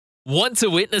Want to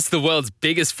witness the world's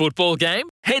biggest football game?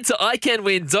 Head to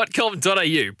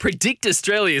iCanWin.com.au, predict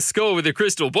Australia's score with a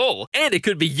crystal ball, and it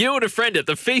could be you and a friend at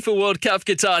the FIFA World Cup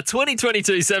Qatar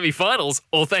 2022 semi-finals,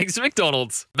 all thanks to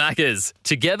McDonald's. Maccas,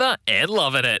 together and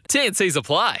loving it. TNCs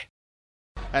apply.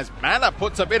 As Manor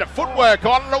puts a bit of footwork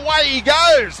on and away he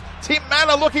goes. Tim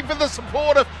Manor looking for the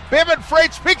support of Bevan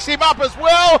French, picks him up as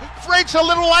well. French a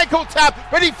little ankle tap,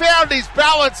 but he found his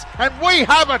balance and we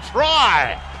have a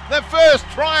try. The first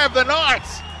try of the night.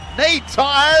 Need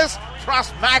tyres,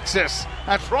 trust Maxis.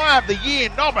 A try of the year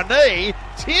nominee,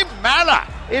 Tim Manor,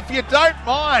 if you don't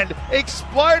mind,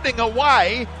 exploding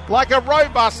away like a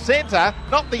robust centre,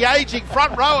 not the ageing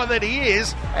front rower that he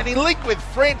is, and he linked with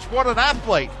French. What an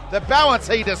athlete. The balance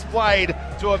he displayed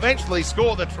to eventually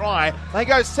score the try. They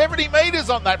go 70 metres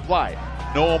on that play.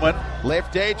 Norman,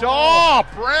 left edge, Brown,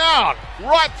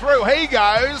 right through he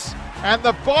goes. And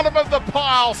the bottom of the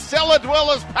pile, Cellar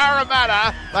Dwellers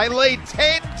Parramatta, they lead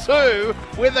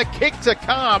 10-2 with a kick to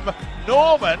come.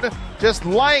 Norman just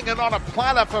laying it on a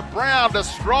platter for Brown to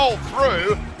stroll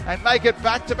through and make it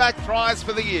back-to-back tries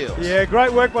for the Eels. Yeah,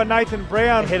 great work by Nathan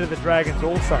Brown, ahead of the Dragons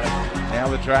also. Now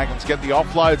the Dragons get the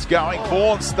offloads going.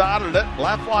 Bourne started it.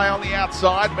 Lafay on the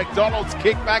outside. McDonald's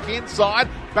kick back inside.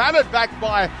 Batted back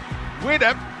by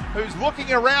Widham, who's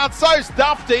looking around. So's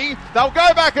Dufty. They'll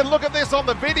go back and look at this on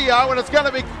the video, and it's going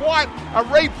to be quite a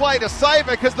replay to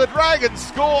savour because the Dragons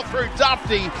score through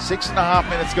Dufty. 6.5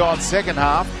 minutes gone, second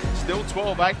half. Still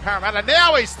 12-8 Parramatta.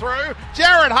 Now he's through.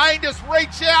 Jared Hayne, just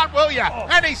reach out, will you?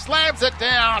 And he slams it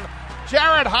down.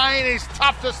 Jared Hayne is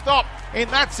tough to stop in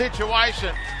that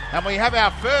situation. And we have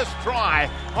our first try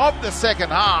of the second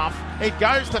half. It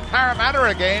goes to Parramatta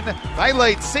again. They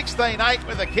lead 16-8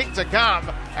 with a kick to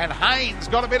come. And Haynes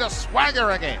got a bit of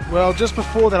swagger again. Well, just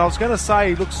before that, I was going to say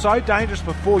he looked so dangerous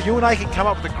before. UNA can come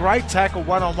up with a great tackle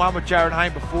one-on-one with Jared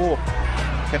Hayne before.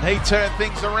 Can he turn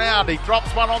things around? He drops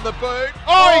one on the boot.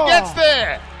 He gets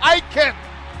there. Aitken.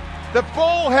 The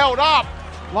ball held up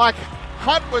like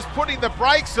Hunt was putting the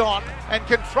brakes on and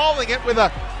controlling it with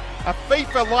a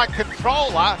FIFA-like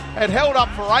controller. It held up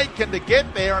for Aitken to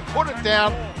get there and put it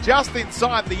down just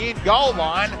inside the in goal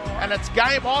line, and it's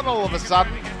game on all of a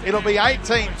sudden. It'll be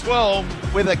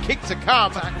 18-12 with a kick to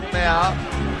come. Now,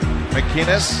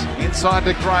 McInnes inside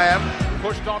to Graham,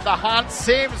 pushed on to Hunt.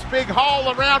 Sims, big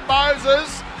hole around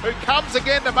Moses, who comes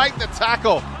again to make the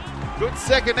tackle. Good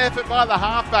second effort by the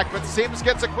halfback, but Sims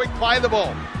gets a quick play the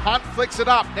ball. Hunt flicks it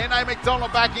up. Nene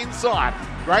McDonald back inside.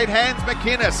 Great hands,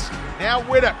 McInnes. Now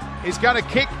Widdop is going to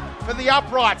kick for the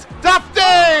uprights.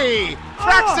 Dufty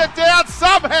tracks it down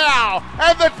somehow,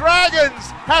 and the Dragons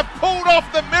have pulled off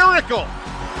the miracle.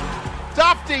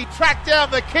 Dufty tracked down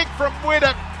the kick from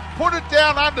Widdop, put it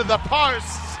down under the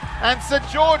posts, and St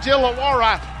George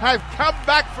Illawarra have come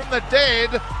back from the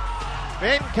dead.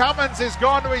 Ben Cummins has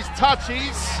gone to his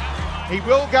touchies. He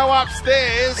will go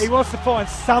upstairs. He wants to find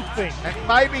something. And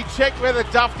maybe check whether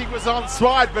Dufty was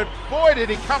onside, but boy did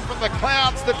he come from the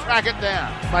clouds to track it down.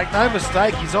 Make no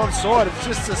mistake, he's onside. It's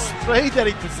just the speed that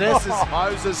he possesses.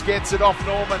 Moses gets it off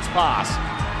Norman's pass.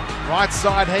 Right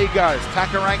side he goes.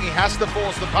 Takarangi has to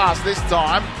force the pass this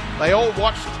time. They all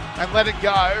watched and let it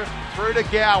go. Through to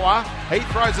Gower. He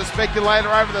throws a speculator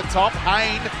over the top.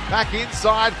 Hayne back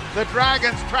inside. The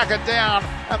Dragons track it down,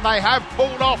 and they have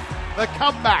pulled off the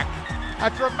comeback. A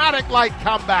dramatic late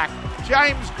comeback.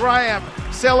 James Graham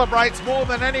celebrates more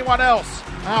than anyone else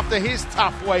after his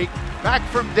tough week. Back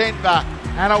from Denver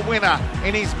and a winner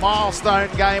in his milestone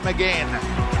game again.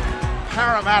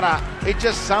 Parramatta, it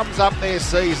just sums up their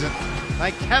season.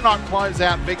 They cannot close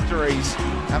out victories,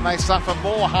 and they suffer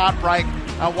more heartbreak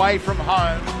away from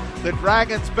home. The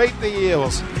Dragons beat the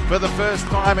Eels for the first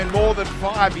time in more than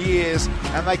 5 years,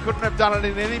 and they couldn't have done it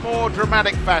in any more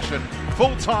dramatic fashion.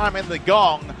 Full time in the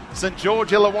gong. St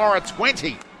George Illawarra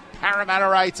 20,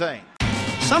 Parramatta 18.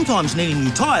 Sometimes needing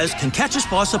new tyres can catch us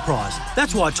by surprise.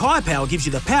 That's why Tyre Power gives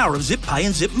you the power of Zip Pay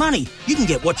and Zip Money. You can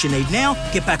get what you need now,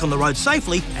 get back on the road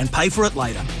safely and pay for it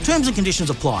later. Terms and conditions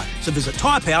apply. So visit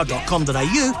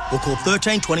tyrepower.com.au or call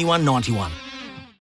 13 21 91.